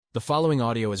The following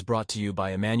audio is brought to you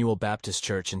by Emmanuel Baptist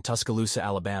Church in Tuscaloosa,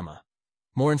 Alabama.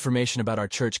 More information about our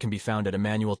church can be found at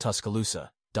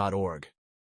emmanueltuscaloosa.org.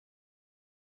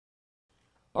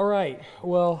 All right,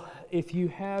 well, if you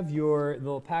have your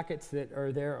little packets that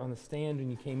are there on the stand when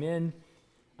you came in,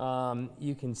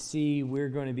 you can see we're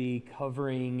going to be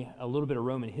covering a little bit of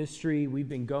Roman history. We've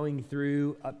been going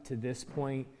through up to this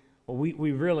point. Well,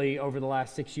 we really, over the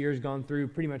last 6 years, gone through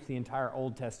pretty much the entire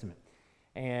Old Testament.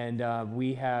 And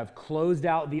we have closed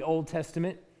out the Old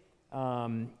Testament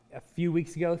a few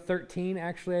weeks ago, 13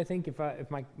 actually, I think, if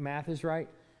my math is right.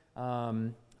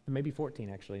 Maybe 14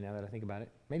 actually, now that I think about it.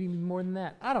 Maybe more than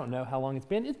that. I don't know how long it's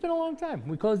been. It's been a long time.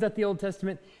 We closed out the Old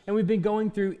Testament, and we've been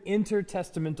going through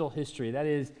intertestamental history. That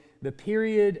is the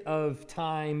period of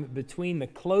time between the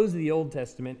close of the Old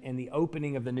Testament and the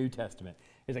opening of the New Testament.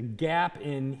 There's a gap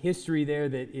in history there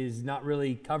that is not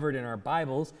really covered in our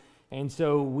Bibles. And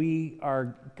so we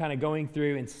are kind of going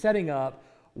through and setting up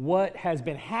what has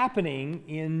been happening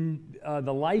in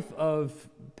the life of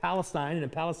Palestine and the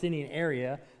Palestinian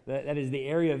area, that is the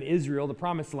area of Israel, the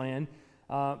Promised Land,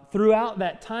 throughout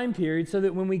that time period, so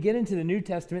that when we get into the New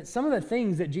Testament, some of the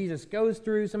things that Jesus goes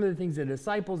through, some of the things the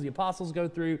disciples, the apostles go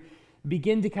through,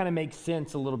 begin to kind of make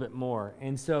sense a little bit more.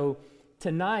 And so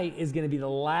tonight is going to be the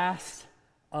last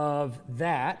of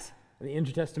that, the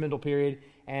intertestamental period,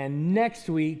 and next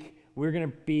week we're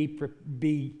going to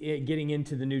be getting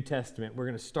into the New Testament. We're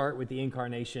going to start with the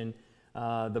incarnation,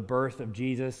 the birth of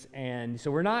Jesus. And so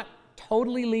we're not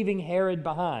totally leaving Herod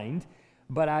behind,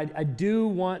 but I do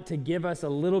want to give us a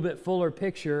little bit fuller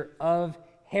picture of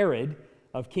Herod,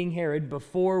 of King Herod,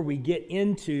 before we get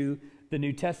into the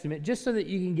New Testament, just so that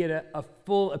you can get a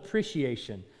full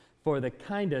appreciation for the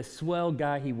kind of swell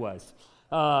guy he was.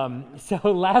 So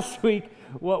last week,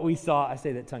 what we saw, I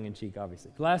say that tongue-in-cheek,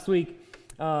 obviously. Last week,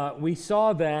 we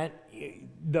saw that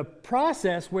the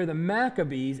process where the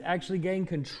Maccabees actually gained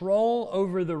control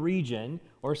over the region,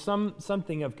 or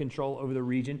something of control over the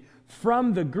region,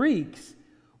 from the Greeks,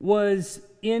 was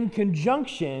in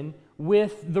conjunction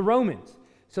with the Romans.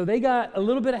 So they got a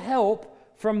little bit of help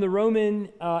from the Roman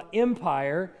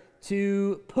Empire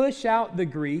to push out the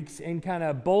Greeks and kind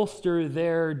of bolster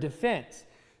their defense.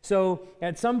 So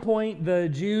at some point, the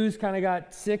Jews kind of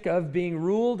got sick of being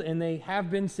ruled, and they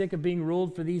have been sick of being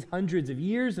ruled for these hundreds of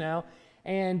years now.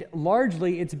 And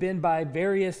largely, it's been by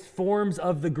various forms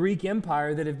of the Greek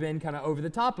Empire that have been kind of over the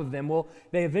top of them. Well,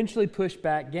 they eventually pushed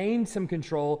back, gained some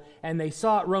control, and they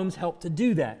sought Rome's help to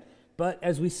do that. But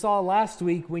as we saw last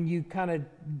week, when you kind of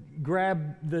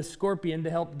grab the scorpion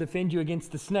to help defend you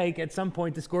against the snake, at some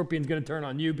point the scorpion's going to turn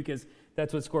on you, because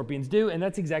that's what scorpions do, and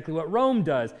that's exactly what Rome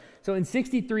does. So in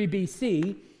 63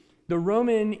 BC, the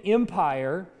Roman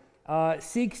Empire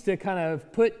seeks to kind of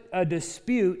put a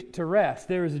dispute to rest.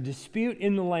 There is a dispute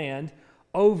in the land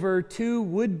over two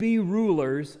would-be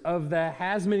rulers of the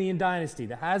Hasmonean dynasty.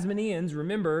 The Hasmoneans,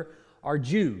 remember, are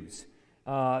Jews.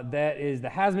 That is the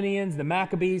Hasmoneans, the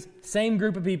Maccabees, same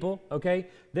group of people, okay?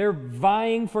 They're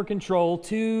vying for control.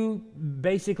 Two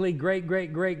basically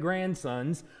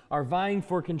great-great-great-grandsons are vying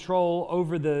for control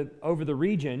over the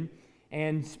region,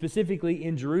 and specifically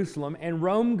in Jerusalem. And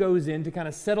Rome goes in to kind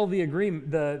of settle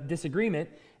the disagreement.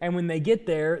 And when they get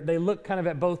there, they look kind of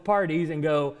at both parties and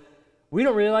go, "We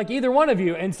don't really like either one of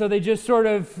you." And so they just sort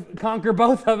of conquer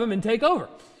both of them and take over.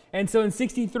 And so in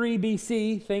 63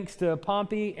 BC, thanks to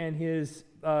Pompey and his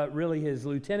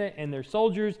lieutenant and their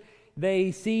soldiers,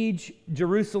 they siege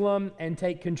Jerusalem and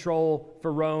take control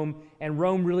for Rome. And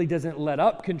Rome really doesn't let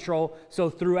up control. So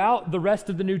throughout the rest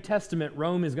of the New Testament,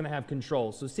 Rome is going to have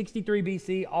control. So 63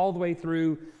 BC all the way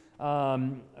through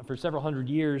for several hundred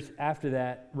years after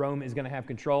that, Rome is going to have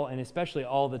control. And especially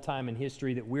all the time in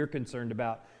history that we're concerned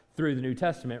about through the New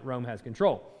Testament, Rome has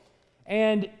control.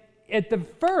 And at the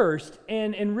first,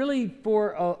 and really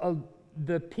for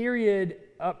the period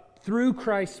up through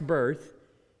Christ's birth,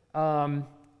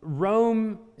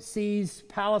 Rome sees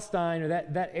Palestine, or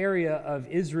that area of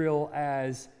Israel,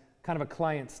 as kind of a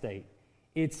client state.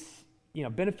 It's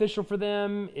beneficial for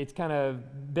them. It's kind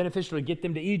of beneficial to get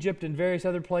them to Egypt and various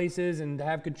other places and to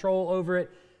have control over it.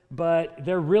 But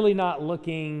they're really not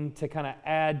looking to kind of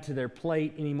add to their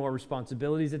plate any more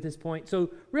responsibilities at this point. So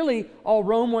really, all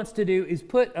Rome wants to do is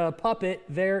put a puppet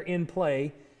there in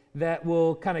play that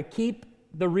will kind of keep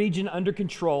the region under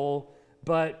control,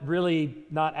 but really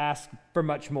not ask for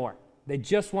much more. They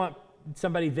just want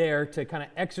somebody there to kind of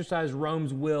exercise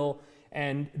Rome's will,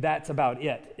 and that's about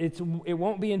it. It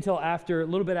won't be until a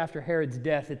little bit after Herod's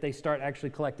death that they start actually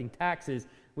collecting taxes,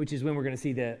 which is when we're going to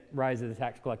see the rise of the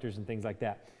tax collectors and things like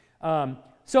that.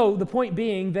 So the point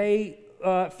being, they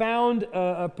found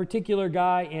a particular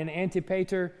guy in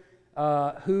Antipater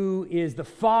who is the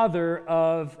father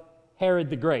of Herod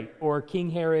the Great, or King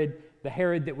Herod, the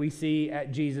Herod that we see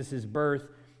at Jesus' birth.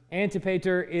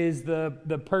 Antipater is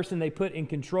the person they put in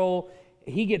control.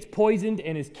 He gets poisoned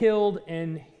and is killed,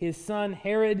 and his son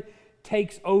Herod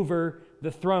takes over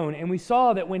the throne. And we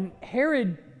saw that when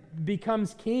Herod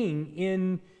becomes king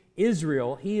in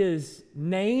Israel, he is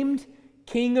named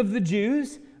King of the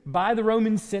Jews by the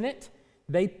Roman Senate.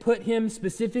 They put him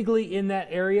specifically in that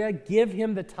area, give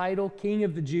him the title King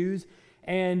of the Jews,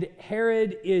 and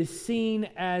Herod is seen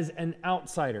as an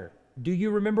outsider. Do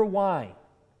you remember why?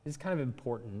 This is kind of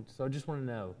important, so I just want to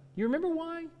know. You remember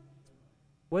why?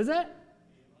 What is that?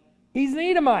 He's an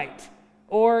Edomite.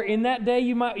 Or in that day,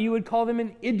 you would call them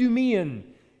an Idumean.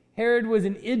 Herod was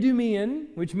an Idumean,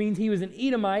 which means he was an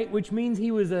Edomite, which means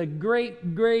he was a great,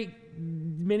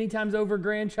 many times over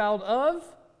grandchild of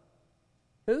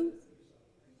who?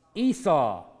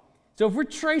 Esau. So if we're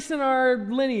tracing our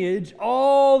lineage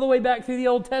all the way back through the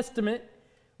Old Testament,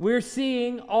 we're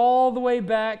seeing all the way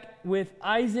back with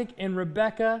Isaac and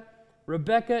Rebekah.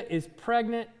 Rebekah is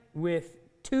pregnant with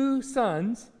 2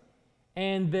 sons,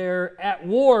 and they're at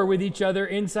war with each other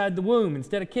inside the womb.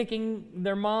 Instead of kicking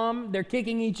their mom, they're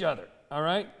kicking each other, all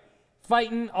right?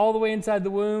 Fighting all the way inside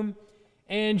the womb.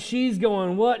 And she's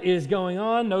going, what is going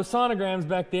on? No sonograms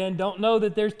back then. Don't know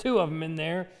that there's 2 of them in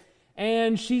there.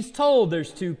 And she's told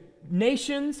there's 2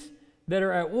 nations that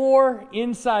are at war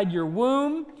inside your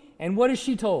womb. And what is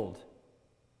she told?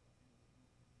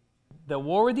 They'll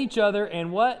war with each other,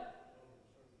 and what?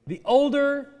 The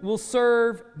older will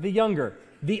serve the younger.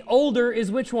 The older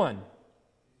is which one?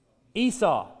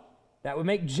 Esau. That would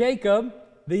make Jacob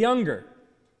the younger.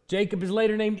 Jacob is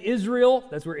later named Israel.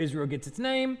 That's where Israel gets its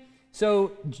name.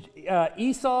 So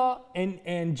Esau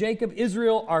and Jacob,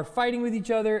 Israel, are fighting with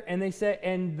each other, and they say,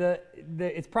 and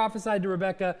it's prophesied to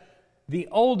Rebekah, the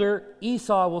older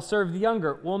Esau will serve the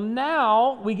younger. Well,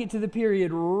 now we get to the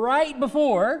period right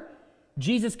before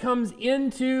Jesus comes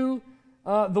into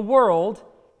the world,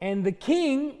 and the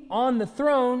king on the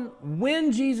throne,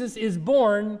 when Jesus is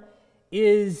born,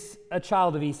 is a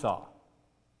child of Esau.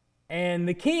 And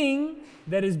the king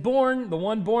that is born, the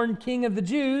one born king of the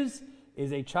Jews,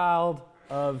 is a child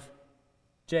of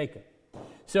Jacob.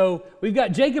 So we've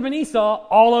got Jacob and Esau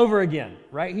all over again,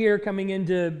 right here coming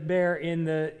into bear in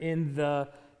the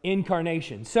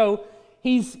incarnation. So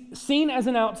he's seen as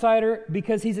an outsider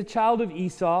because he's a child of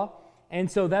Esau, and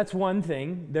so that's one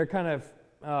thing. They're kind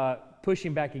of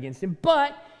pushing back against him.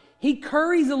 But he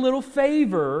curries a little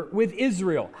favor with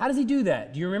Israel. How does he do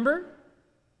that? Do you remember?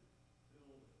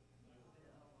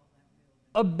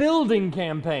 A building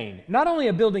campaign. Not only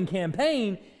a building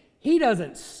campaign, he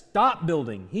doesn't stop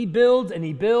building. He builds and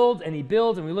he builds and he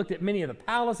builds. And we looked at many of the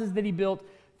palaces that he built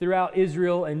throughout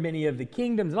Israel and many of the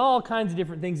kingdoms and all kinds of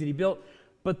different things that he built.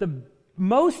 But the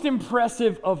most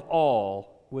impressive of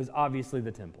all was obviously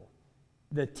the temple.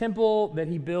 The temple that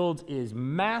he builds is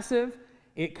massive.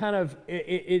 It kind of,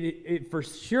 it for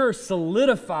sure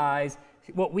solidifies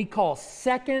what we call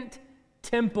Second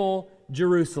Temple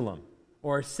Jerusalem,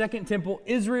 or Second Temple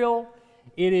Israel.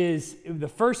 It is, the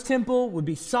first temple would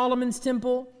be Solomon's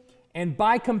temple, and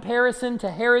by comparison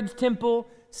to Herod's temple,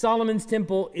 Solomon's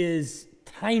temple is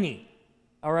tiny,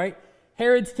 all right?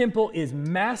 Herod's temple is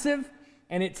massive,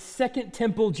 and it's Second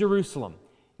Temple Jerusalem.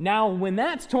 Now, when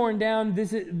that's torn down,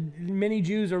 many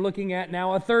Jews are looking at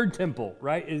now a third temple,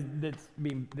 right? That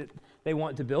they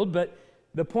want to build. But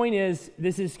the point is,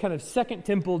 this is kind of Second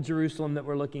Temple Jerusalem that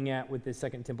we're looking at with this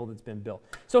second temple that's been built.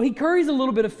 So he curries a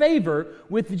little bit of favor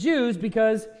with the Jews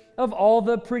because of all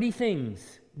the pretty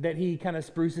things that he kind of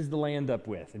spruces the land up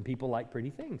with, and people like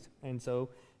pretty things, and so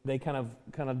they kind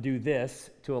of do this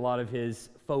to a lot of his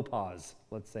faux pas.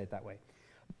 Let's say it that way,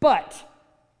 but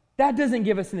that doesn't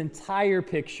give us an entire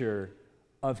picture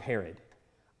of Herod.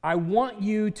 I want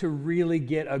you to really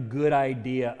get a good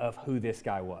idea of who this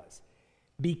guy was.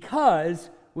 Because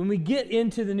when we get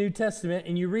into the New Testament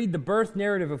and you read the birth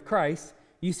narrative of Christ,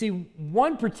 you see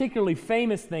one particularly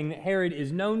famous thing that Herod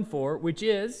is known for, which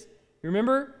is, you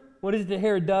remember, what is it that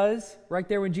Herod does right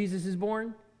there when Jesus is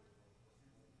born?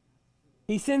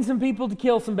 He sends some people to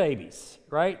kill some babies,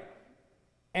 right?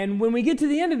 And when we get to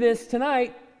the end of this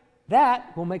tonight,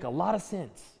 that will make a lot of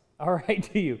sense, all right,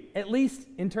 to you, at least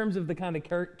in terms of the kind of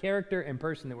character and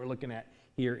person that we're looking at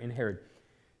here in Herod.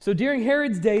 So during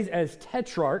Herod's days as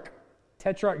tetrarch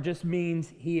just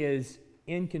means he is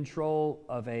in control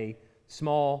of a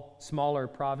smaller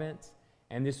province,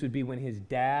 and this would be when his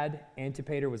dad,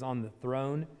 Antipater, was on the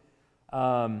throne.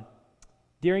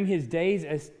 During his days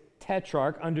as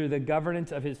tetrarch, under the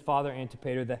governance of his father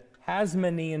Antipater, the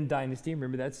Hasmonean dynasty,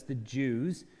 remember that's the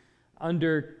Jews,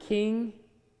 under King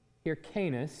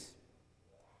Hyrcanus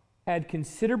had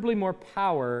considerably more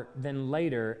power than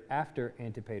later after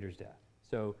Antipater's death.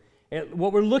 So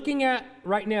what we're looking at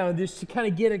right now, just to kind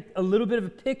of get a little bit of a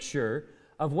picture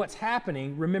of what's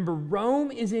happening, remember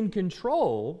Rome is in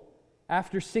control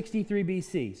after 63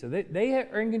 BC. So they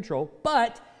are in control,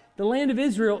 but the land of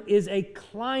Israel is a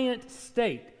client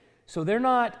state. So they're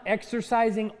not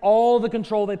exercising all the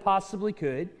control they possibly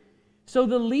could. So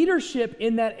the leadership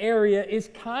in that area is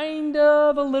kind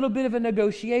of a little bit of a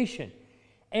negotiation.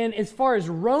 And as far as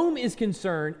Rome is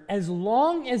concerned, as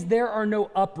long as there are no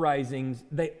uprisings,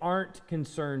 they aren't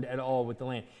concerned at all with the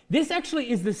land. This actually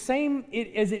is the same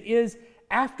as it is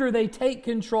after they take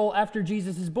control after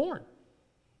Jesus is born.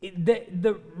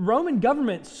 The Roman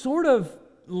government sort of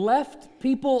left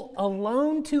people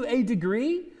alone to a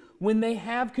degree when they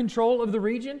have control of the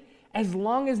region. As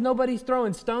long as nobody's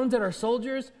throwing stones at our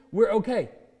soldiers, we're okay.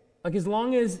 Like as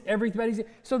long as everybody's...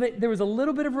 So there was a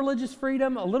little bit of religious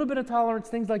freedom, a little bit of tolerance,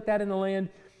 things like that in the land,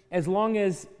 as long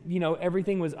as,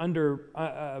 everything was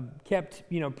kept,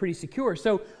 pretty secure.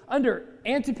 So under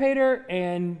Antipater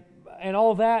and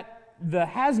all of that, the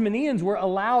Hasmoneans were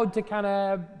allowed to kind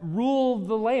of rule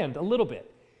the land a little bit.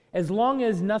 As long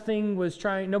as nobody was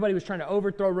trying to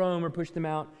overthrow Rome or push them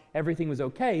out, everything was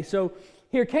okay. So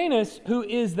Hyrcanus, who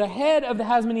is the head of the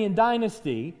Hasmonean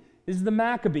dynasty, this is the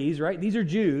Maccabees, right? These are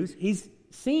Jews. He's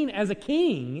seen as a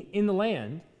king in the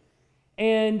land,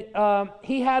 and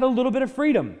he had a little bit of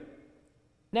freedom.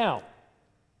 Now,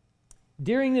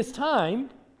 during this time,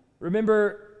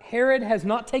 remember, Herod has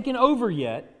not taken over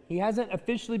yet. He hasn't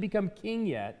officially become king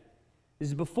yet. This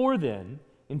is before then.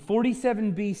 In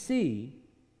 47 BC,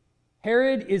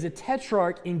 Herod is a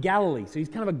tetrarch in Galilee. So he's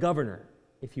kind of a governor,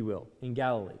 if you will, in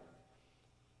Galilee.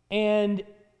 And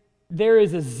there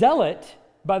is a zealot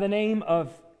by the name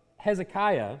of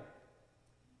Hezekiah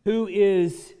who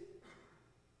is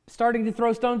starting to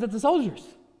throw stones at the soldiers.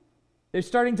 They're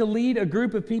starting to lead a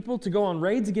group of people to go on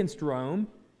raids against Rome.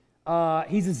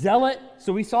 He's a zealot,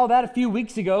 so we saw that a few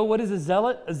weeks ago. What is a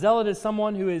zealot? A zealot is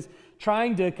someone who is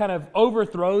trying to kind of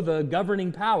overthrow the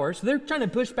governing power, so they're trying to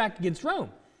push back against Rome.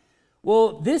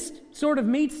 Well, this sort of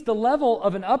meets the level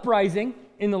of an uprising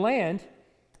in the land,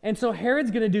 and so Herod's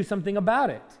going to do something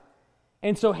about it.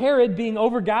 And so Herod, being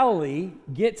over Galilee,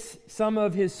 gets some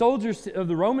of his soldiers, of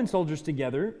the Roman soldiers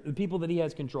together, the people that he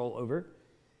has control over,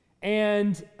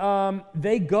 and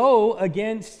they go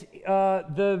against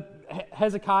the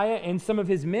Hezekiah and some of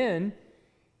his men,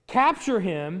 capture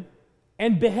him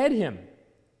and behead him.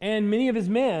 And many of his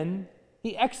men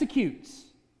he executes.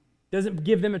 Doesn't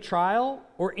give them a trial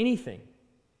or anything.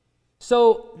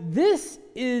 So this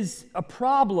is a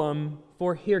problem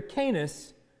for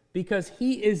Hyrcanus because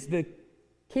he is the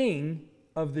king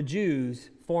of the Jews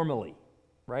formally,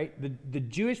 right? The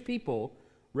Jewish people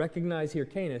recognize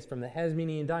Hyrcanus from the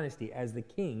Hasmonean dynasty as the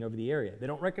king over the area. They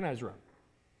don't recognize Rome.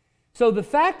 So the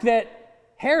fact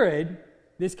that Herod,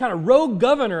 this kind of rogue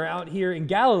governor out here in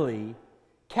Galilee,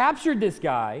 captured this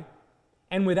guy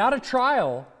and without a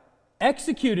trial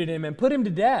executed him and put him to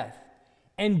death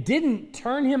and didn't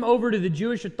turn him over to the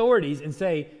Jewish authorities and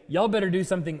say, y'all better do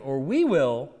something or we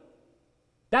will,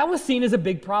 that was seen as a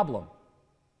big problem.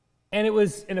 And it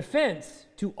was an offense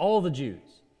to all the Jews.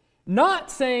 Not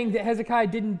saying that Hezekiah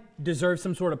didn't deserve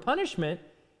some sort of punishment,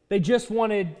 they just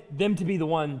wanted them to be the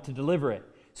one to deliver it.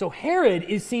 So Herod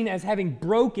is seen as having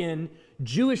broken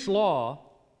Jewish law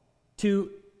to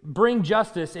bring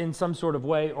justice in some sort of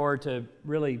way or to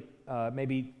really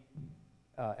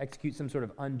execute some sort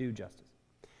of undue justice.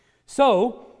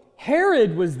 So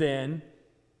Herod was then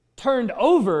turned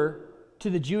over to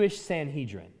the Jewish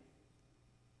Sanhedrin.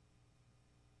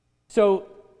 So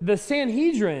the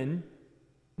Sanhedrin,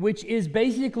 which is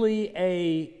basically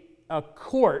a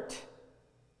court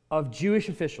of Jewish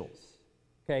officials,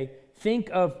 okay?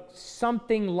 Think of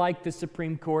something like the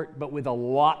Supreme Court, but with a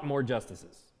lot more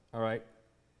justices, all right?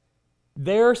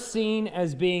 They're seen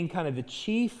as being kind of the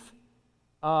chief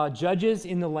judges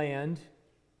in the land.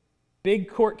 Big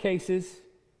court cases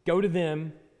go to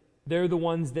them. They're the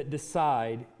ones that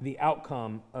decide the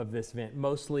outcome of this event.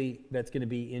 Mostly that's going to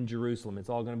be in Jerusalem. It's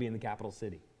all going to be in the capital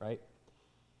city, right?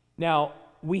 Now,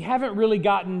 we haven't really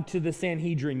gotten to the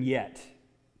Sanhedrin yet.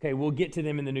 Okay, we'll get to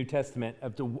them in the New Testament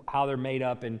of to how they're made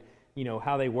up and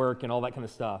how they work and all that kind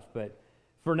of stuff. But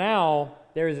for now,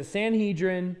 there is a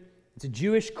Sanhedrin. It's a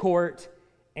Jewish court,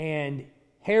 and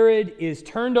Herod is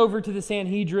turned over to the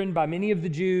Sanhedrin by many of the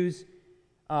Jews.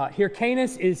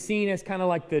 Hyrcanus is seen as kind of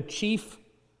like the chief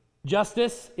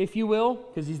justice, if you will,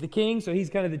 because he's the king, so he's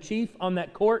kind of the chief on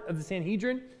that court of the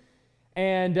Sanhedrin.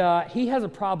 And he has a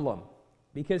problem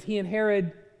because he and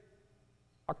Herod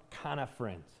are kind of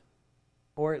friends.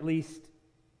 or at least,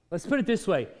 let's put it this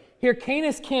way.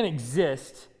 Hyrcanus can't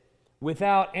exist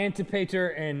without Antipater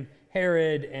and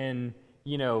Herod and,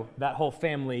 that whole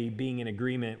family being in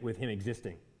agreement with him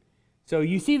existing. So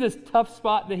you see this tough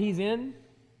spot that he's in?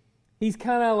 He's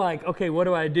kind of like, okay, what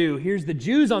do I do? Here's the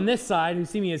Jews on this side who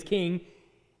see me as king,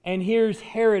 and here's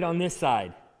Herod on this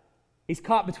side. He's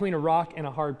caught between a rock and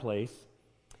a hard place,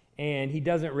 and he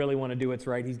doesn't really want to do what's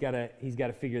right. He's got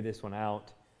to figure this one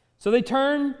out. So they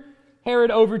turn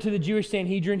Herod over to the Jewish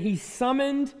Sanhedrin. He's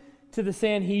summoned to the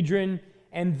Sanhedrin,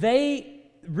 and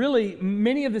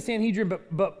many of the Sanhedrin,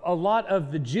 but a lot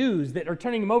of the Jews that are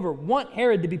turning him over want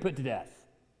Herod to be put to death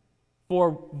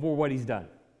for what he's done.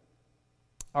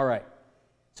 All right.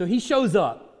 So he shows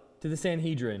up to the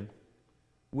Sanhedrin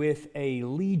with a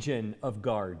legion of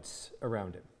guards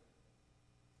around him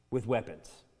with weapons.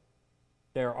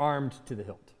 They're armed to the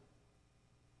hilt.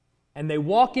 And they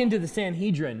walk into the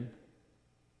Sanhedrin,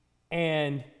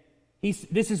 and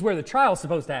this is where the trial is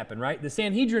supposed to happen, right? The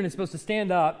Sanhedrin is supposed to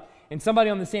stand up, and somebody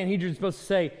on the Sanhedrin is supposed to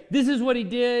say, this is what he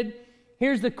did.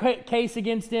 Here's the case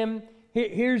against him.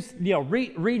 Here's,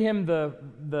 read him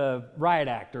the riot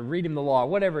act, or read him the law,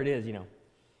 whatever it is,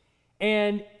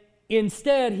 And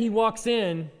instead, he walks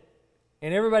in,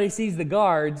 and everybody sees the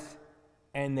guards,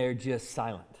 and they're just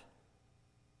silent.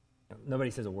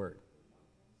 Nobody says a word.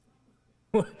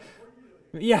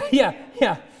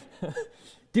 Yeah.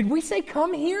 Did we say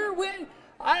come here?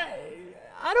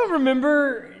 I don't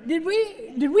remember. Did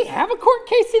we have a court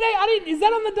case today? Is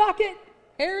that on the docket,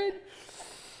 Herod?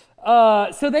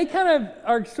 So they kind of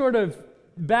are sort of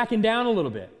backing down a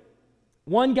little bit.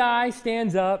 One guy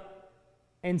stands up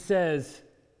and says,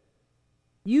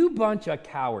 "You bunch of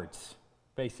cowards,"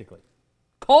 basically.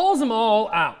 Calls them all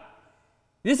out.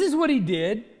 This is what he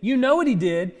did. You know what he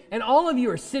did. And all of you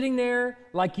are sitting there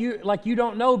like you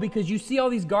don't know because you see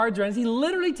all these guards around. He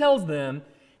literally tells them,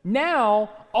 now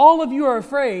all of you are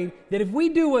afraid that if we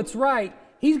do what's right,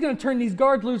 he's going to turn these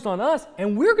guards loose on us,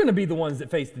 and we're going to be the ones that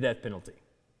face the death penalty.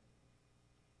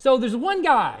 So there's one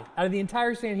guy out of the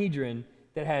entire Sanhedrin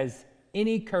that has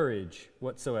any courage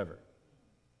whatsoever.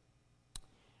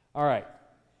 All right.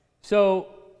 So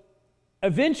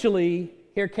eventually,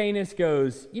 Hyrcanus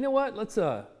goes, you know what? Let's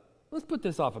put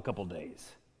this off a couple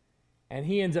days. And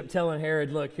he ends up telling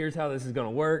Herod, look, here's how this is going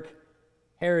to work.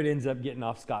 Herod ends up getting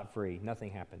off scot-free.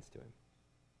 Nothing happens to him.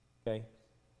 Okay?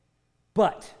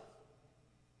 But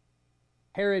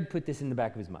Herod put this in the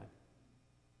back of his mind.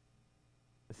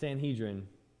 The Sanhedrin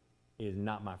is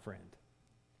not my friend,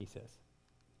 he says.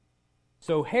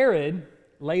 So Herod,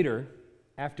 later,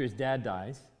 after his dad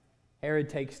dies, Herod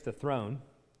takes the throne.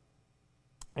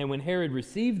 And when Herod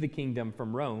received the kingdom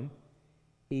from Rome,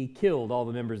 he killed all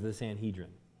the members of the Sanhedrin,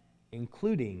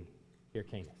 including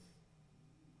Hyrcanus.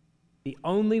 The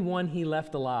only one he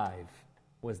left alive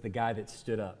was the guy that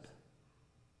stood up.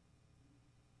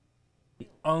 The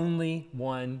only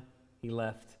one he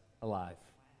left alive.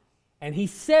 And he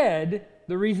said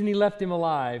the reason he left him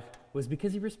alive was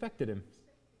because he respected him.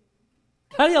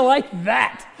 How do you like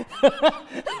that?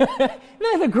 Isn't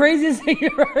that the craziest thing you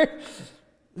ever heard?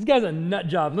 This guy's a nut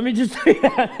job. Let me just say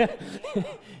that.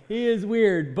 He is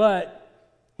weird, but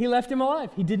he left him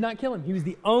alive. He did not kill him. He was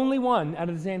the only one out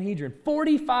of the Sanhedrin.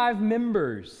 45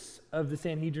 members of the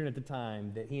Sanhedrin at the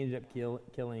time that he ended up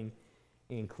killing,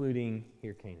 including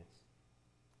Hyrcanus.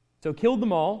 So killed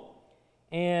them all.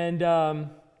 And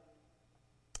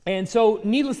so,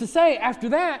 needless to say, after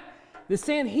that, the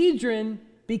Sanhedrin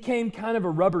became kind of a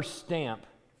rubber stamp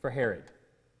for Herod.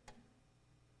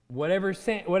 Whatever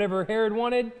Herod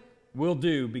wanted, we'll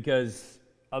do, because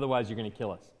otherwise you're going to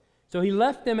kill us. So he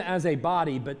left them as a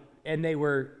body, and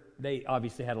they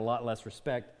obviously had a lot less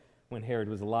respect when Herod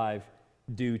was alive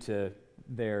due to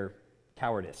their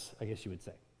cowardice, I guess you would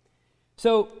say.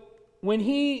 So when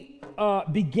he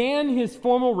began his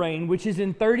formal reign, which is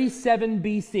in 37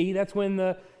 BC, that's when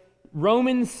the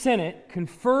Roman Senate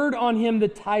conferred on him the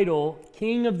title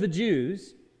King of the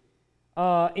Jews.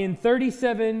 In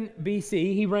 37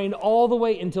 BC, he reigned all the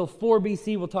way until 4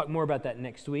 BC. We'll talk more about that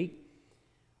next week.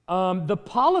 The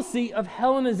policy of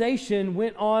Hellenization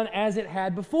went on as it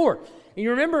had before. And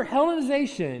you remember,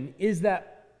 Hellenization is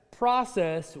that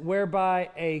process whereby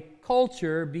a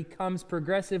culture becomes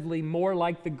progressively more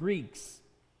like the Greeks.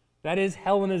 That is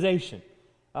Hellenization.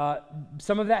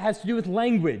 Some of that has to do with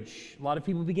language. A lot of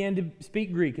people began to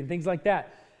speak Greek and things like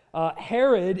that.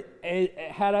 Herod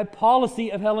had a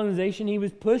policy of Hellenization. He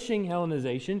was pushing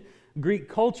Hellenization. Greek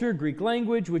culture, Greek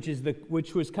language,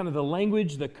 which was kind of the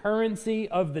language, the currency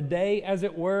of the day, as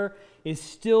it were, is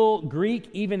still Greek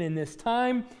even in this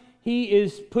time. He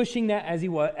is pushing that as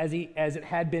it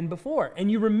had been before.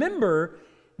 And you remember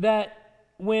that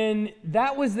when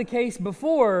that was the case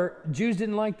before, Jews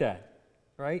didn't like that,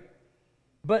 right?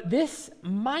 But this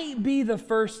might be the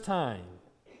first time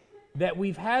that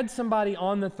we've had somebody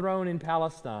on the throne in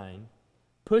Palestine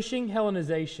pushing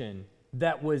Hellenization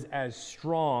that was as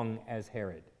strong as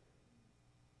Herod.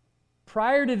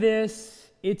 Prior to this,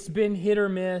 it's been hit or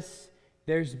miss.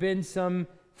 There's been some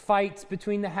fights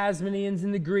between the Hasmoneans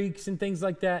and the Greeks and things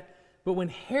like that. But when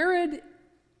Herod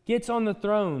gets on the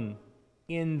throne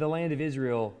in the land of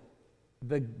Israel,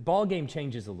 the ball game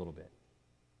changes a little bit.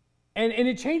 And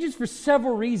it changes for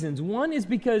several reasons. One is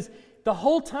because the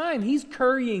whole time he's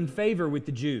currying favor with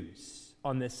the Jews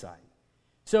on this side.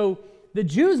 So the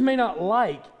Jews may not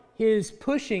like his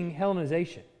pushing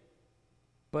Hellenization,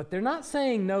 but they're not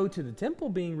saying no to the temple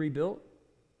being rebuilt.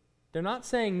 They're not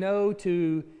saying no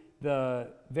to the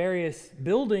various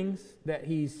buildings that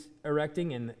he's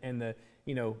erecting and the,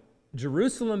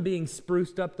 Jerusalem being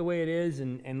spruced up the way it is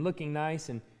and looking nice.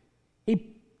 And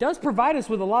he does provide us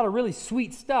with a lot of really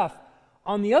sweet stuff.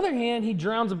 On the other hand, he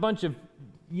drowns a bunch of,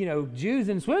 Jews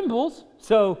in swimming pools.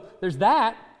 So there's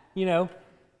that, you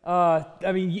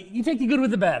take the good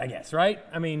with the bad, I guess, right?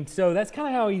 So that's kind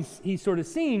of how he's sort of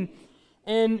seen.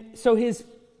 And so his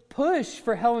push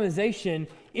for Hellenization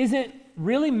isn't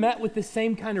really met with the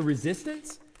same kind of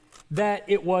resistance that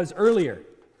it was earlier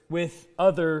with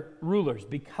other rulers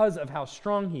because of how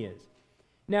strong he is.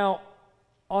 Now,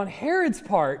 on Herod's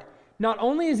part, not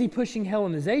only is he pushing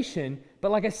Hellenization,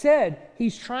 but like I said,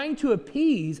 he's trying to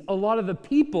appease a lot of the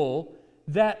people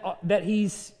that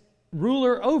he's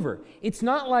ruler over. It's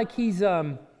not like he's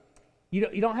you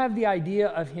don't have the idea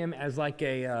of him as like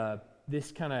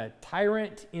this kind of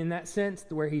tyrant in that sense,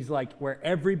 where he's like where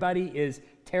everybody is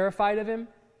terrified of him.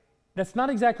 That's not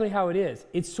exactly how it is.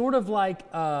 It's sort of like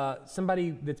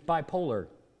somebody that's bipolar.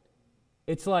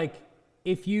 It's like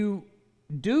if you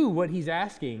do what he's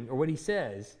asking or what he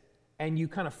says, and you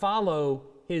kind of follow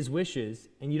his wishes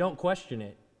and you don't question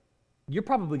it, you're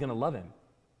probably going to love him.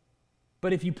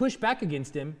 But if you push back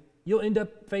against him, you'll end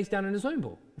up face down in a swimming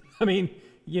pool.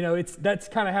 That's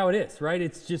kind of how it is, right?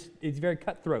 It's very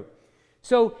cutthroat.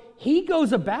 So he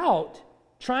goes about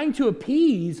trying to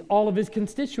appease all of his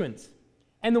constituents.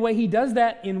 And the way he does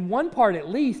that, in one part at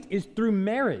least, is through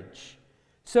marriage.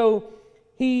 So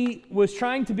he was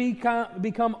trying to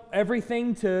become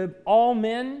everything to all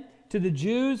men, to the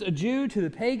Jews, a Jew, to the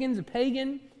pagans, a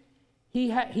pagan.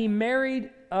 He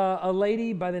married a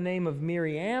lady by the name of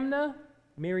Miriamna,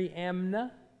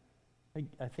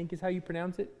 I think is how you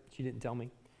pronounce it. She didn't tell me.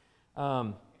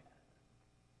 And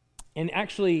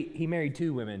actually, he married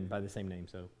two women by the same name.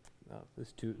 So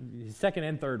his second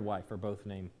and third wife are both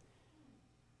named.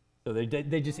 So they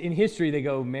just, in history, they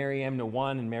go Mariamna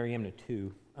 1 and Mariamna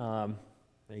 2. There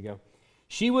you go.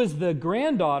 She was the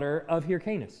granddaughter of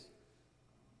Hyrcanus.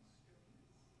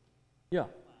 Yeah.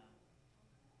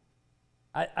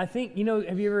 I think,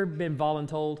 have you ever been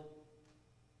voluntold?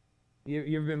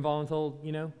 You ever been voluntold,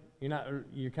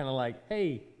 You're kind of like,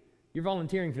 hey, you're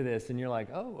volunteering for this. And you're like,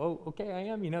 oh, okay, I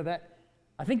am.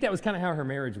 I think that was kind of how her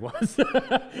marriage was.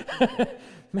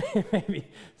 Maybe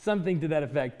something to that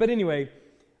effect. But anyway,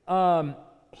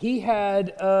 he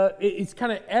had, it's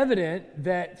kind of evident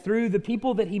that through the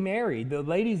people that he married, the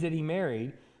ladies that he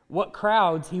married, what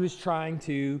crowds he was trying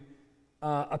to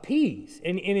appease.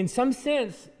 And in some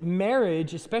sense,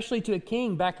 marriage, especially to a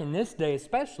king back in this day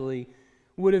especially,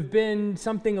 would have been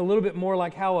something a little bit more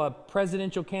like how a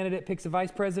presidential candidate picks a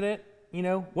vice president.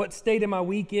 What state am I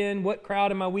weak in? What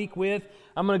crowd am I weak with?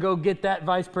 I'm going to go get that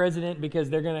vice president because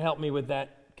they're going to help me with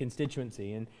that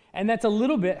constituency. And that's a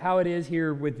little bit how it is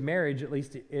here with marriage, at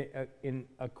least in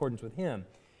accordance with him.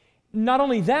 Not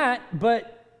only that,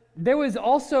 but there was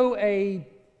also an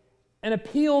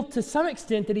appeal to some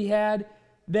extent that he had,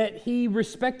 that he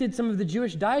respected some of the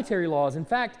Jewish dietary laws. In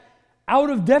fact, out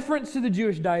of deference to the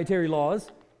Jewish dietary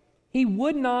laws, he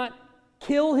would not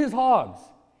kill his hogs.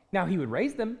 Now, he would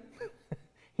raise them.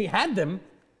 He had them,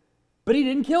 but he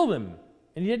didn't kill them.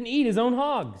 And he didn't eat his own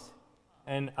hogs.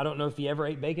 And I don't know if he ever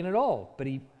ate bacon at all, but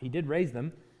he did raise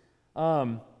them.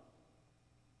 Now,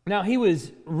 he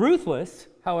was ruthless,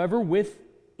 however, with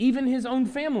even his own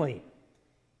family.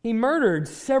 He murdered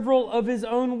several of his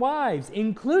own wives,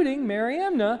 including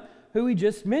Mariamna, who he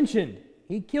just mentioned.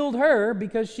 He killed her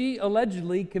because she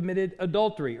allegedly committed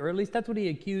adultery, or at least that's what he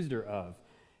accused her of,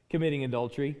 committing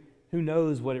adultery. Who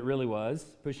knows what it really was?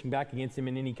 Pushing back against him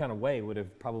in any kind of way would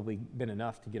have probably been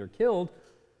enough to get her killed.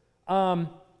 And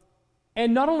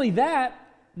not only that,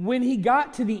 when he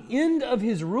got to the end of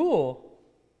his rule,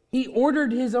 he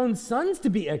ordered his own sons to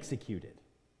be executed.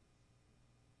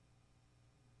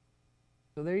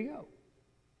 So there you go.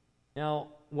 Now,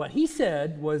 what he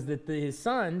said was that his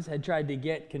sons had tried to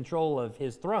get control of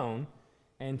his throne,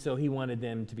 and so he wanted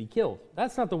them to be killed.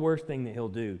 That's not the worst thing that he'll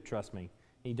do, trust me.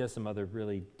 He does some other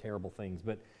really terrible things,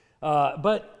 but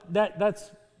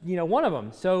that's one of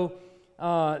them. So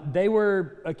they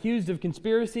were accused of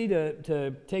conspiracy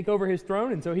to take over his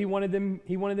throne, and so he wanted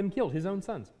them killed, his own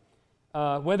sons.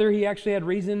 Whether he actually had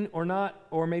reason or not,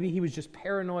 or maybe he was just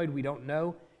paranoid, we don't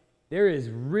know. There is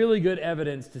really good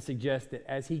evidence to suggest that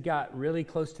as he got really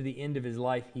close to the end of his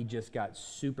life, he just got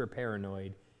super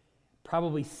paranoid.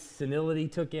 Probably senility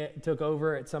took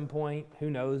over at some point. Who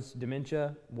knows?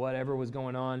 Dementia, whatever was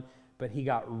going on. But he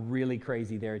got really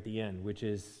crazy there at the end, which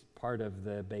is part of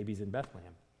the babies in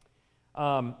Bethlehem.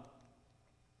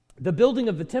 The building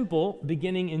of the temple,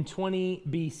 beginning in 20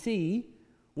 BC,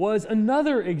 was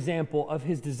another example of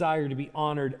his desire to be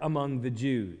honored among the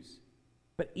Jews.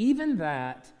 But even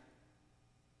that,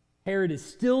 Herod is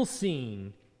still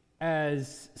seen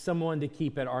as someone to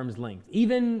keep at arm's length.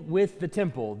 Even with the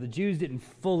temple, the Jews didn't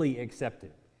fully accept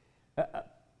it.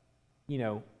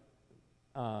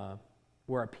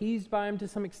 Were appeased by him to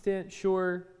some extent,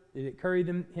 sure. Did it curry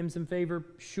him some favor?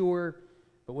 Sure.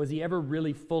 But was he ever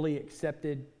really fully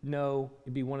accepted? No.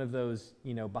 It'd be one of those,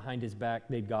 behind his back,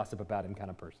 they'd gossip about him kind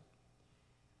of person.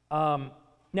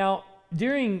 Now,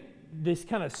 during this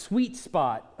kind of sweet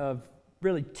spot of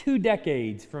really 2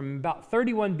 decades, from about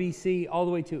 31 BC all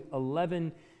the way to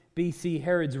 11 BC,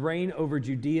 Herod's reign over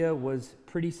Judea was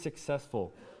pretty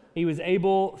successful. He was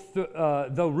able,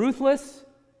 though ruthless,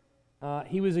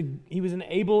 he was an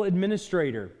able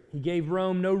administrator. He gave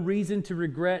Rome no reason to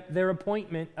regret their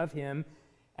appointment of him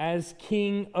as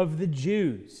king of the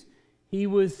Jews. He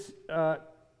was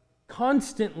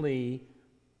constantly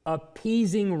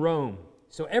appeasing Rome.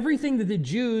 So everything that the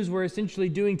Jews were essentially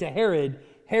doing to Herod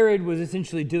was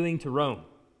essentially doing to Rome.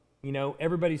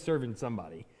 Everybody's serving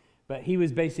somebody. But he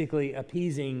was basically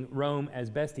appeasing Rome as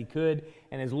best he could.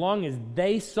 And as long as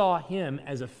they saw him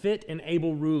as a fit and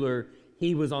able ruler,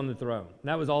 he was on the throne. And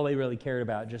that was all they really cared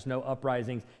about, just no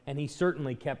uprisings. And he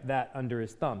certainly kept that under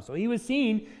his thumb. So he was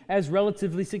seen as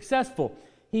relatively successful.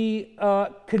 He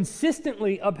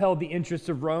consistently upheld the interests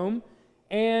of Rome,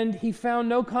 and he found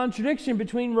no contradiction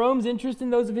between Rome's interests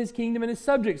and those of his kingdom and his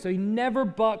subjects. So he never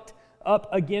bucked up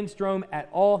against Rome at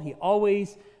all. He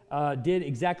always did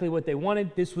exactly what they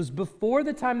wanted. This was before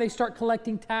the time they start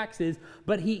collecting taxes,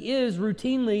 but he is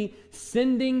routinely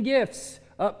sending gifts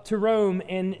up to Rome,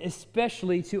 and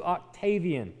especially to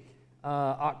Octavian.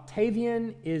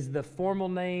 Octavian is the formal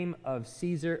name of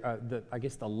Caesar,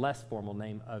 the less formal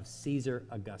name of Caesar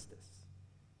Augustus.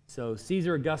 So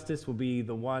Caesar Augustus will be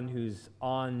the one who's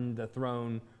on the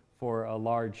throne for a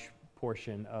large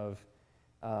portion of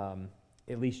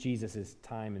at least Jesus'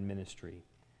 time and ministry.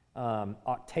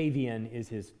 Octavian is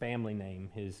his family name,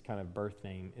 his kind of birth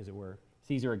name, as it were.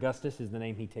 Caesar Augustus is the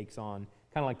name he takes on,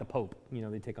 kind of like the Pope.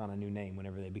 They take on a new name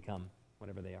whenever they become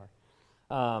whatever they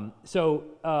are. So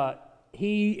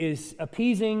he is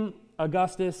appeasing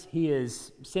Augustus. He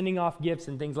is sending off gifts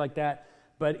and things like that,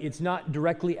 but it's not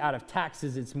directly out of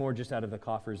taxes. It's more just out of the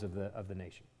coffers of the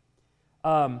nation.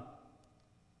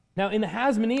 Now, in the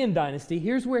Hasmonean dynasty,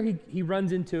 here's where he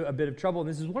runs into a bit of trouble, and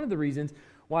this is one of the reasons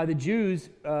why the Jews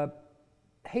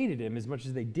hated him as much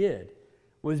as they did,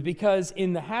 was because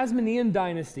in the Hasmonean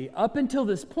dynasty, up until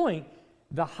this point,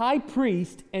 the high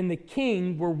priest and the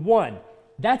king were one.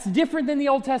 That's different than the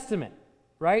Old Testament,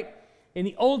 right? In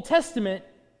the Old Testament,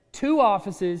 2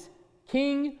 offices,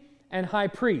 king and high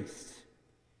priest.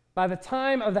 By the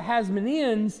time of the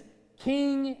Hasmoneans,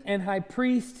 king and high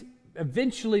priest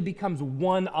eventually becomes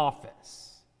one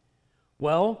office.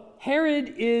 Well,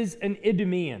 Herod is an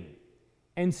Idumean.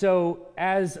 And so,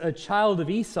 as a child of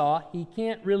Esau, he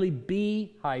can't really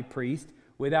be high priest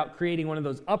without creating one of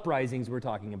those uprisings we're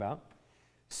talking about.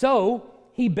 So,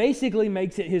 he basically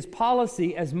makes it his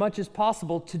policy as much as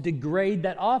possible to degrade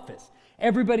that office.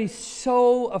 Everybody's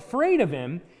so afraid of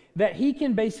him that he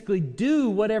can basically do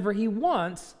whatever he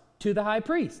wants to the high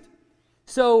priest.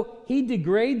 So, he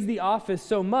degrades the office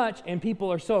so much, and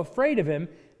people are so afraid of him,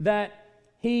 that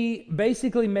he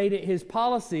basically made it his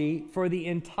policy for the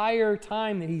entire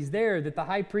time that he's there that the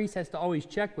high priest has to always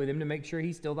check with him to make sure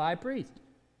he's still the high priest.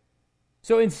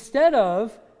 So instead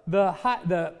of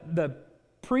the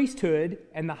priesthood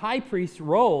and the high priest's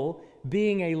role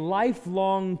being a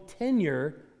lifelong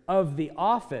tenure of the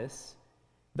office,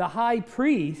 the high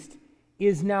priest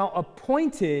is now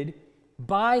appointed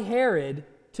by Herod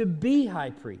to be high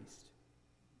priest.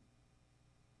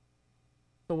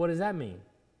 So what does that mean?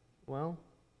 Well,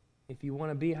 if you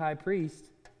want to be high priest,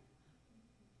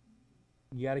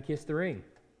 you got to kiss the ring,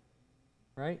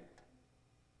 right?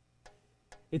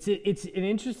 It's an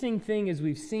interesting thing, as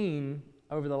we've seen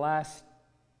over the last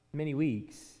many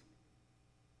weeks,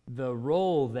 the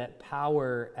role that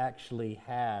power actually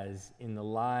has in the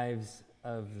lives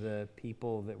of the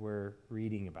people that we're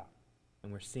reading about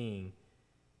and we're seeing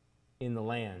in the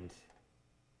land.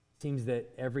 It seems that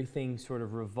everything sort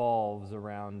of revolves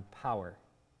around power.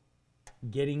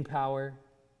 Getting power,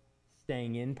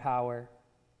 staying in power.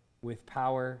 With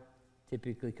power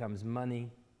typically comes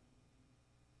money.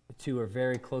 The two are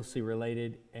very closely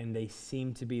related, and they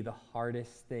seem to be the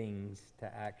hardest things to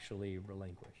actually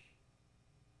relinquish.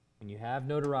 When you have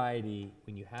notoriety,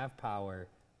 when you have power,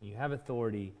 when you have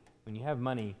authority, when you have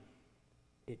money,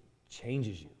 it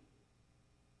changes you.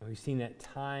 And we've seen that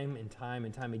time and time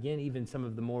and time again. Even some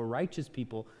of the more righteous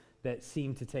people that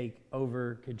seem to take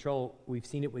over control. We've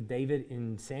seen it with David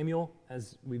in Samuel,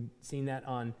 as we've seen that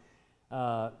on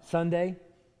Sunday,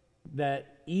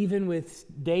 that even with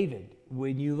David,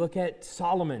 when you look at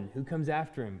Solomon, who comes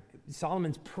after him,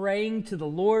 Solomon's praying to the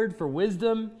Lord for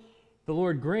wisdom. The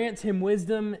Lord grants him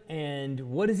wisdom, and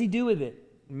what does he do with it?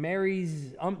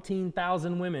 Marries umpteen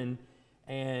thousand women,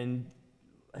 and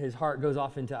his heart goes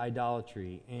off into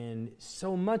idolatry. And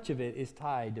so much of it is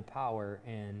tied to power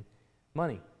and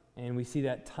money. And we see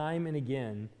that time and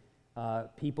again.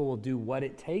 People will do what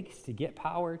it takes to get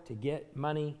power, to get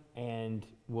money, and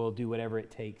will do whatever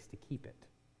it takes to keep it.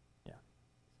 Yeah.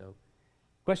 So,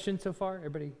 questions so far?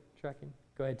 Everybody tracking?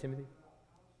 Go ahead, Timothy.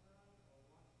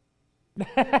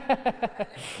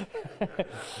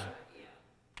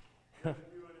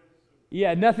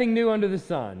 Yeah, nothing new under the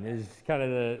sun is kind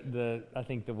of the I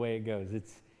think the way it goes.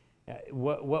 It's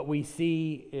what we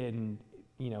see in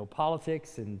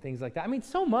politics and things like that. I mean,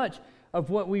 so much of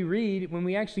what we read, when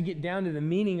we actually get down to the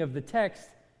meaning of the text,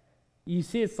 you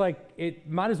see it's like it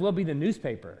might as well be the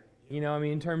newspaper.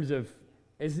 In terms of,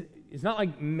 it's not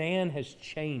like man has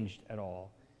changed at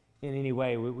all in any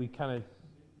way. We kind of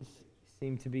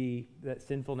seem to be, that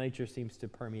sinful nature seems to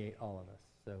permeate all of us.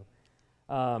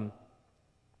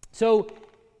 So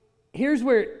here's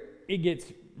where it gets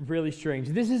really strange.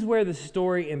 This is where the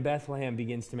story in Bethlehem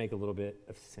begins to make a little bit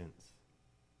of sense.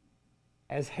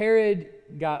 As Herod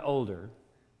got older,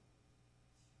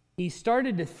 he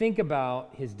started to think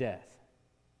about his death.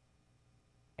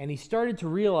 And he started to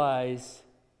realize,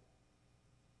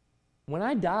 when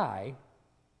I die,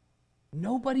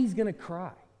 nobody's going to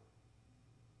cry.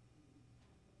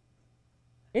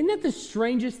 Isn't that the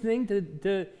strangest thing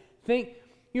to think?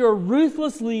 You're a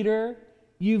ruthless leader.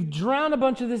 You've drowned a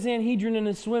bunch of the Sanhedrin in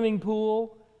a swimming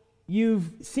pool.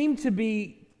 You've seemed to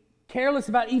be careless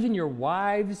about even your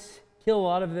wives, kill a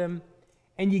lot of them.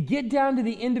 And you get down to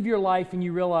the end of your life and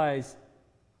you realize,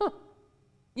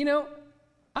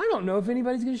 I don't know if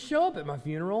anybody's going to show up at my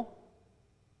funeral.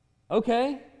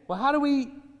 Okay, well, how do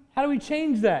we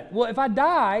change that? Well, if I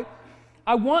die,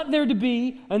 I want there to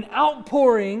be an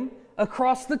outpouring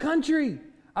across the country.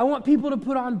 I want people to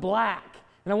put on black,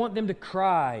 and I want them to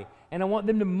cry, and I want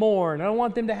them to mourn, and I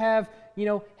want them to have,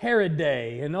 Herod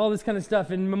Day and all this kind of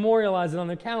stuff and memorialize it on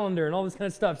their calendar and all this kind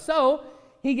of stuff. So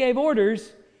he gave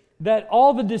orders that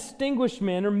all the distinguished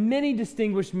men, or many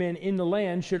distinguished men in the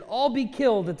land, should all be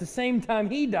killed at the same time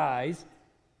he dies,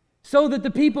 so that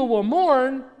the people will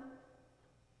mourn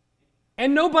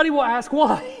and nobody will ask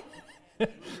why.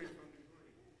 Isn't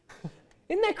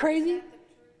that crazy?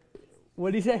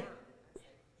 What did he say?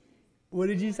 What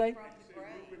did you say?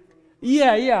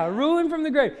 Yeah, ruin from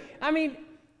the grave. I mean,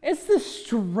 it's the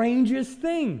strangest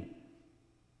thing.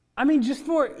 I mean, just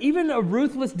for even a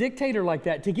ruthless dictator like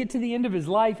that to get to the end of his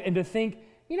life and to think,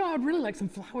 I'd really like some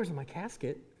flowers in my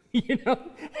casket,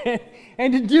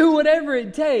 and to do whatever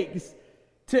it takes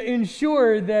to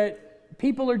ensure that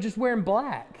people are just wearing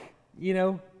black,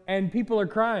 and people are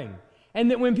crying. And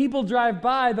that when people drive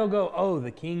by, they'll go, oh,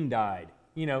 the king died.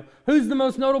 Who's the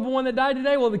most notable one that died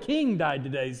today? Well, the king died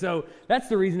today. So that's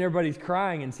the reason everybody's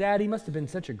crying and sad. He must have been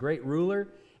such a great ruler.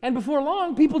 And before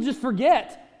long, people just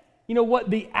forget, what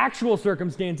the actual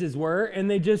circumstances were,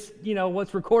 and they just,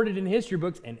 what's recorded in history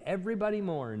books, and everybody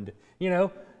mourned.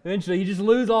 Eventually you just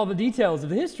lose all the details of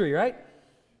the history, right?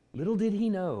 Little did he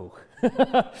know.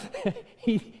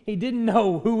 He didn't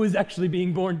know who was actually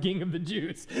being born king of the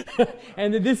Jews.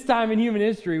 And that this time in human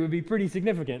history would be pretty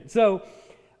significant. So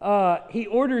he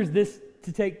orders this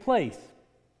to take place.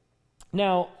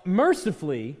 Now,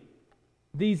 mercifully,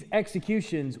 these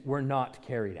executions were not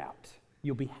carried out.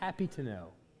 You'll be happy to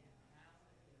know.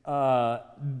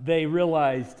 They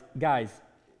realized, guys,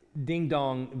 ding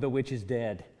dong, the witch is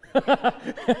dead.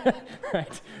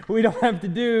 Right? We don't have to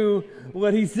do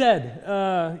what he said,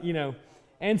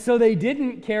 And so they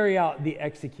didn't carry out the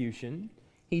execution.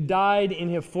 He died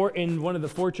in one of the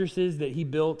fortresses that he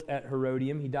built at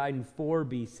Herodium. He died in 4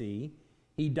 BC.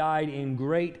 He died in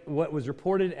what was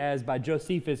reported as by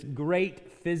Josephus, great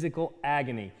physical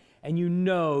agony. And you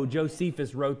know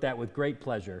Josephus wrote that with great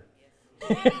pleasure.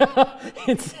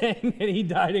 It's saying that he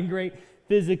died in great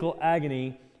physical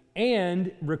agony,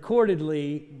 and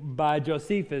recordedly by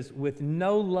Josephus with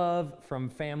no love from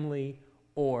family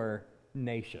or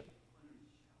nation.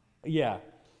 Yeah.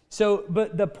 So,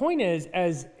 but the point is,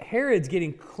 as Herod's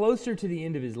getting closer to the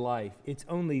end of his life, it's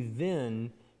only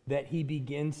then that he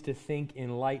begins to think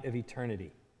in light of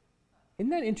eternity. Isn't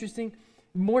that interesting?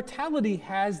 Mortality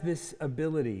has this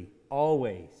ability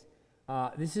always.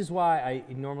 This is why I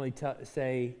normally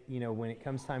say, when it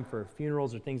comes time for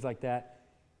funerals or things like that,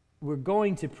 we're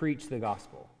going to preach the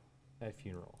gospel at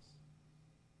funerals.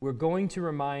 We're going to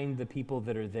remind the people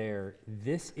that are there,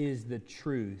 this is the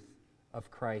truth of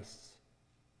Christ's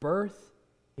birth,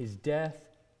 his death,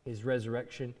 his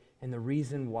resurrection, and the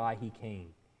reason why he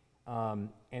came.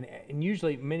 And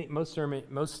usually,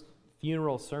 most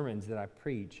funeral sermons that I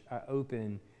preach, I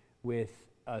open with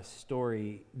a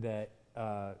story that,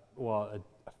 a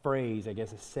phrase, I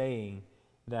guess, a saying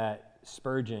that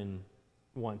Spurgeon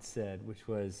once said, which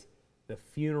was, the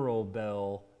funeral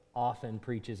bell often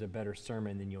preaches a better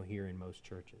sermon than you'll hear in most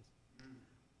churches.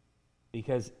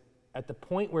 Because at the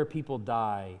point where people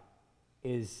die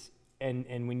is,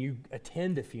 and when you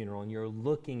attend a funeral and you're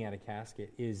looking at a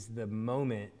casket, is the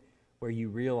moment where you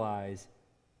realize,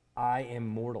 I am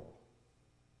mortal.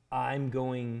 I'm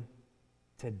going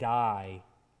to die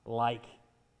like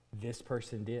this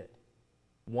person did.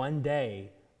 One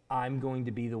day, I'm going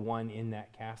to be the one in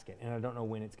that casket, and I don't know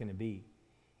when it's going to be.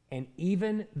 And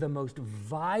even the most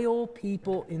vile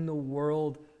people in the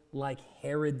world, like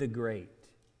Herod the Great,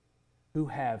 who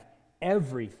have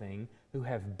everything, who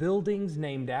have buildings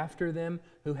named after them,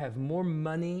 who have more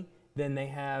money than they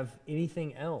have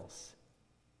anything else,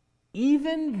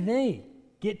 even they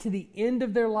get to the end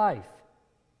of their life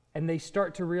and they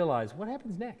start to realize, what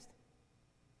happens next?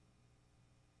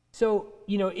 So,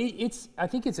 I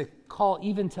think it's a call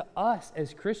even to us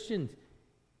as Christians.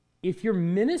 If you're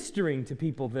ministering to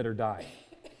people that are dying,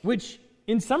 which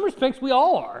in some respects we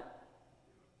all are,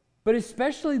 but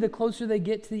especially the closer they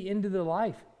get to the end of their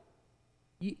life,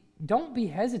 don't be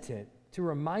hesitant to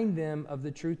remind them of the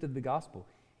truth of the gospel.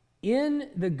 In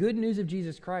the good news of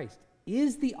Jesus Christ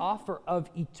is the offer of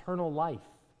eternal life,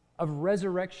 of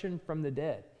resurrection from the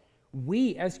dead.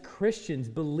 We as Christians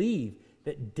believe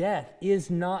that death is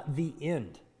not the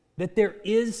end, that there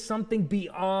is something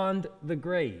beyond the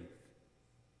grave.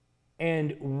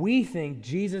 And we think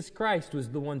Jesus Christ was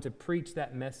the one to preach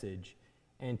that message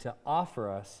and to offer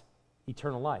us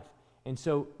eternal life. And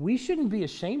so we shouldn't be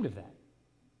ashamed of that.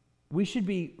 We should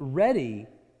be ready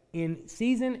in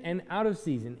season and out of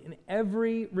season, in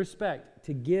every respect,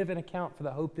 to give an account for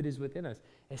the hope that is within us,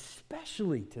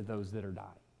 especially to those that are dying.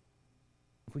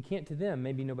 If we can't to them,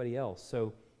 maybe nobody else.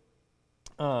 So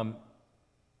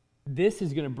this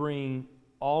is going to bring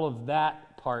all of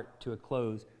that part to a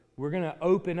close. We're going to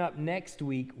open up next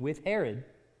week with Herod,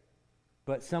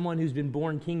 but someone who's been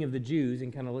born king of the Jews,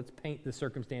 and kind of let's paint the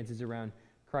circumstances around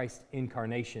Christ's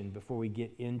incarnation before we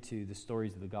get into the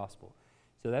stories of the gospel.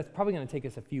 So that's probably going to take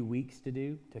us a few weeks to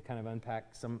do, to kind of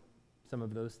unpack some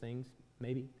of those things,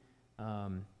 maybe.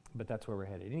 But that's where we're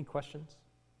headed. Any questions?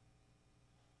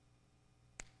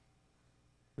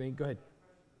 Go ahead.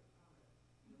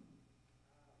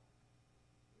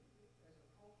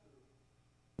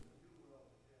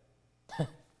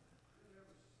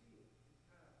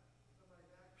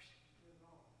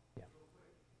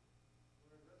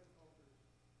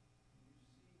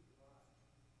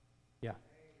 Yeah.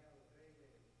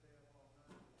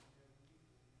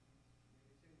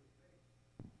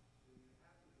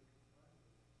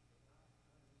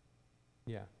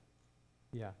 Yeah.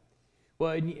 Yeah.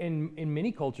 Well, in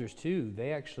many cultures too,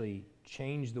 they actually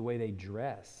change the way they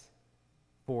dress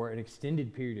for an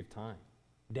extended period of time,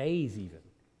 days even,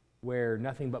 wear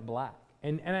nothing but black.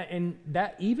 And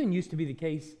that even used to be the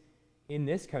case in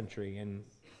this country and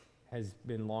has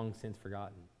been long since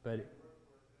forgotten. But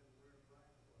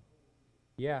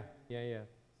yeah. Yeah.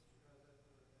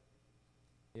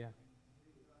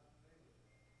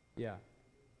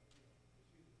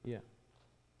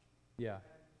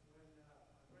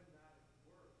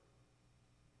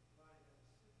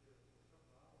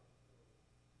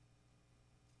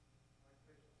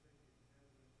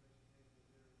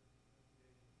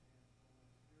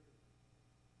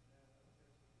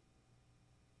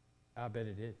 I bet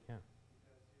it did, yeah.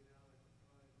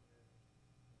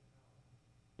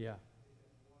 Yeah.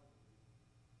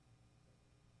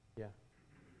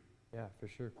 Yeah. Yeah, for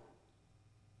sure.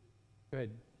 Go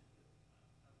ahead.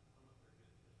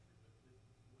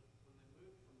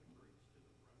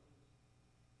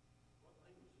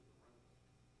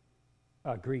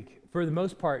 Greek. For the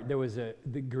most part,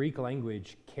 the Greek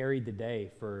language carried the day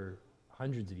for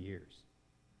hundreds of years.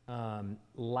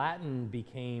 Latin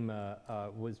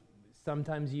was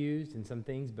sometimes used in some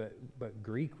things, but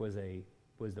Greek was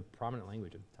the prominent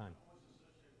language at the time.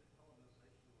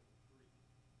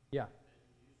 Yeah.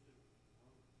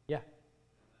 Yeah.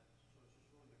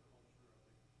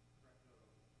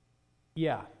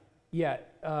 Yeah. Yeah.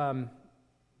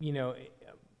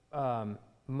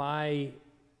 My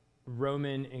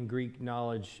Roman and Greek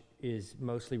knowledge is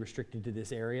mostly restricted to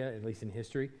this area, at least in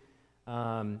history.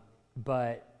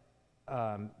 But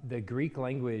the Greek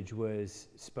language was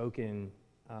spoken,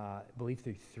 I believe,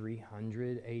 through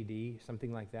 300 AD,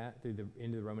 something like that,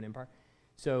 into the Roman Empire.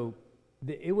 So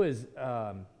it was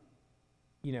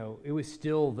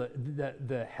still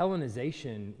the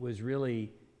Hellenization was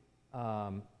really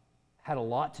had a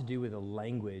lot to do with the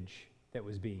language that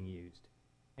was being used.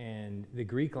 And the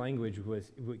Greek language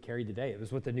was what carried the day. It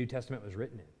was what the New Testament was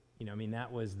written in.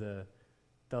 That was the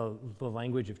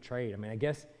language of trade. I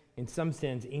guess in some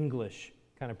sense, English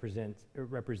kind of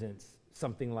represents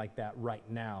something like that right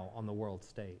now on the world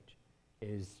stage.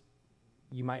 Is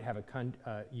you might have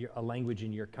a language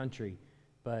in your country,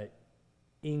 but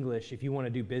English, if you want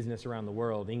to do business around the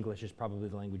world, English is probably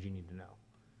the language you need to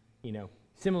know.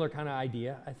 Similar kind of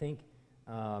idea, I think.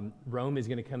 Rome is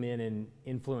going to come in and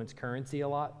influence currency a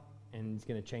lot, and it's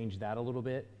going to change that a little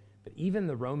bit. But even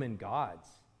the Roman gods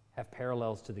have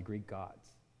parallels to the Greek gods.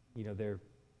 They're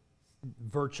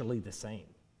virtually the same,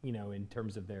 in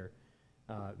terms of their,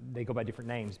 they go by different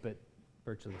names, but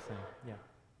virtually the same. Yeah.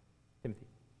 Timothy.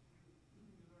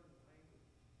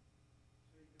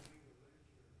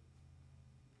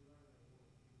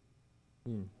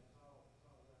 Mm.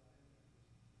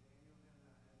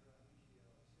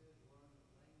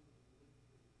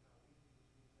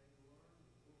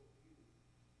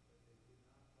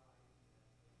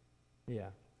 Yeah.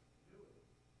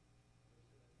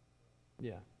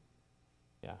 Yeah.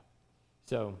 Yeah.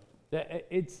 So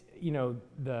it's,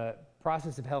 the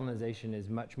process of Hellenization is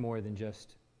much more than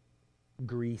just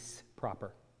Greece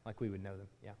proper, like we would know them.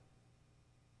 Yeah.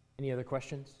 Any other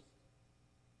questions?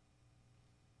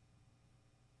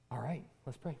 All right,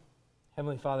 let's pray.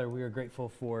 Heavenly Father, we are grateful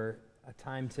for a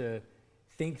time to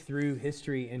think through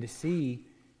history and to see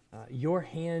your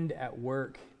hand at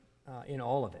work in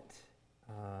all of it.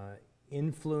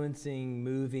 Influencing,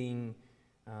 moving,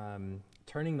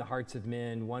 turning the hearts of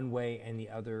men one way and the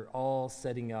other, all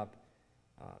setting up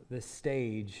the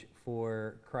stage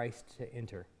for Christ to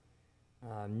enter.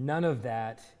 None of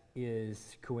that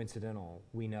is coincidental,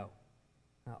 we know.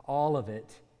 All of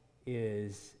it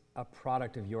is a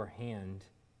product of your hand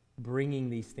bringing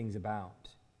these things about.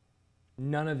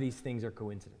 None of these things are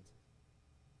coincidences.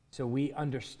 So we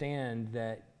understand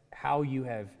that how you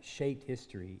have shaped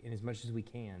history in as much as we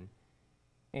can.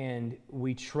 And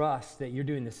we trust that you're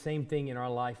doing the same thing in our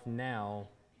life now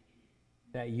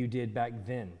that you did back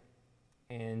then.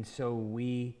 And so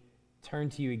we turn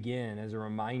to you again as a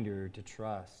reminder to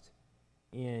trust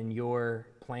in your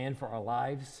plan for our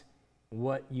lives,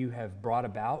 what you have brought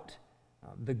about,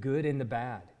 the good and the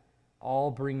bad,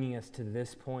 all bringing us to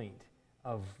this point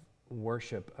of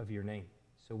worship of your name.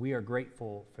 So we are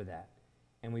grateful for that.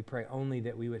 And we pray only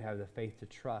that we would have the faith to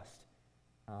trust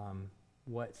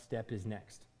what step is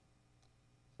next.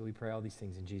 So we pray all these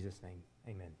things in Jesus' name.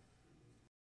 Amen.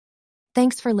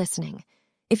 Thanks for listening.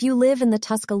 If you live in the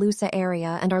Tuscaloosa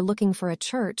area and are looking for a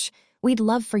church, we'd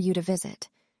love for you to visit.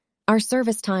 Our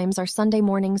service times are Sunday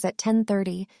mornings at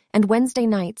 10:30 and Wednesday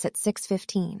nights at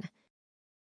 6:15.